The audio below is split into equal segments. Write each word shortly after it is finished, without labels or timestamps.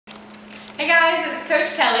Hey guys, it's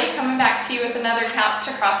Coach Kelly coming back to you with another Couch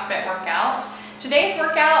to CrossFit workout. Today's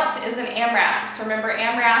workout is an AMRAP. Remember,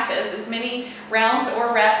 AMRAP is as many rounds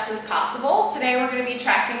or reps as possible. Today we're going to be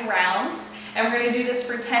tracking rounds and we're going to do this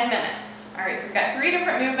for 10 minutes. Alright, so we've got 3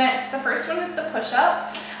 different movements. The first one is the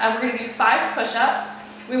push-up. We're going to do 5 push-ups.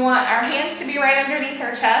 We want our hands to be right underneath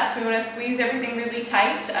our chest. We want to squeeze everything really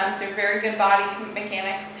tight, so very good body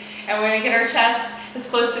mechanics. And we're going to get our chest as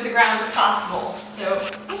close to the ground as possible. So,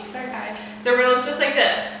 oops, sorry guys. So we're going to look just like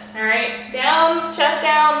this. Alright, down, chest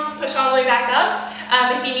down, push all the way back up.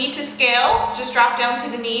 If you need to scale, just drop down to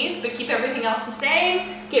the knees, but keep everything else the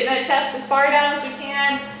same. Get that chest as far down as we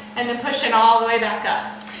can, and then push it all the way back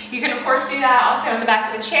up. You can of course do that also in the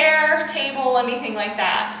back of a chair, table, anything like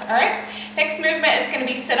that. Alright, next movement is going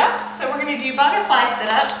to be sit-ups. So we're going to do butterfly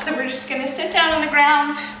sit-ups. So we're just going to sit down on the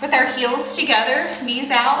ground with our heels together, knees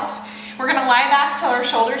out. We're going to lie back till our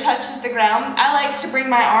shoulder touches the ground. I like to bring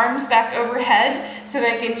my arms back overhead so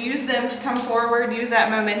that I can use them to come forward, use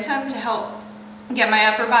that momentum to help get my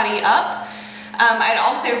upper body up. It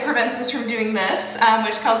also prevents us from doing this,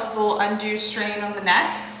 which causes a little undue strain on the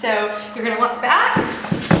neck. So you're going to look back,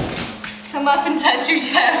 come up and touch your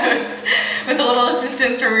toes with a little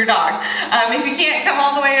assistance from your dog. If you can't come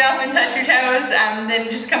all the way up and touch your toes,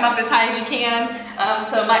 then just come up as high as you can.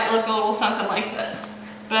 So it might look a little something like this.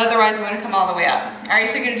 But otherwise, we're gonna come all the way up. All right,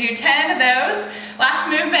 so you're gonna do 10 of those. Last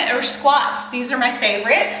movement are squats. These are my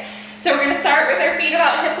favorite. So we're gonna start with our feet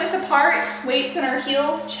about hip width apart, weights in our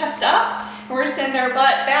heels, chest up. And we're gonna send our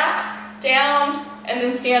butt back, down, and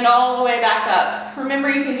then stand all the way back up. Remember,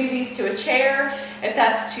 you can do these to a chair if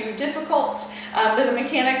that's too difficult, but the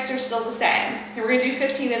mechanics are still the same. And we're gonna do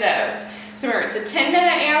 15 of those. So remember, it's a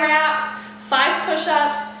 10-minute AMRAP, 5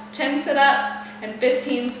 push-ups, 10 sit-ups, and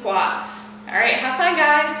 15 squats. All right, have fun,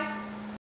 guys.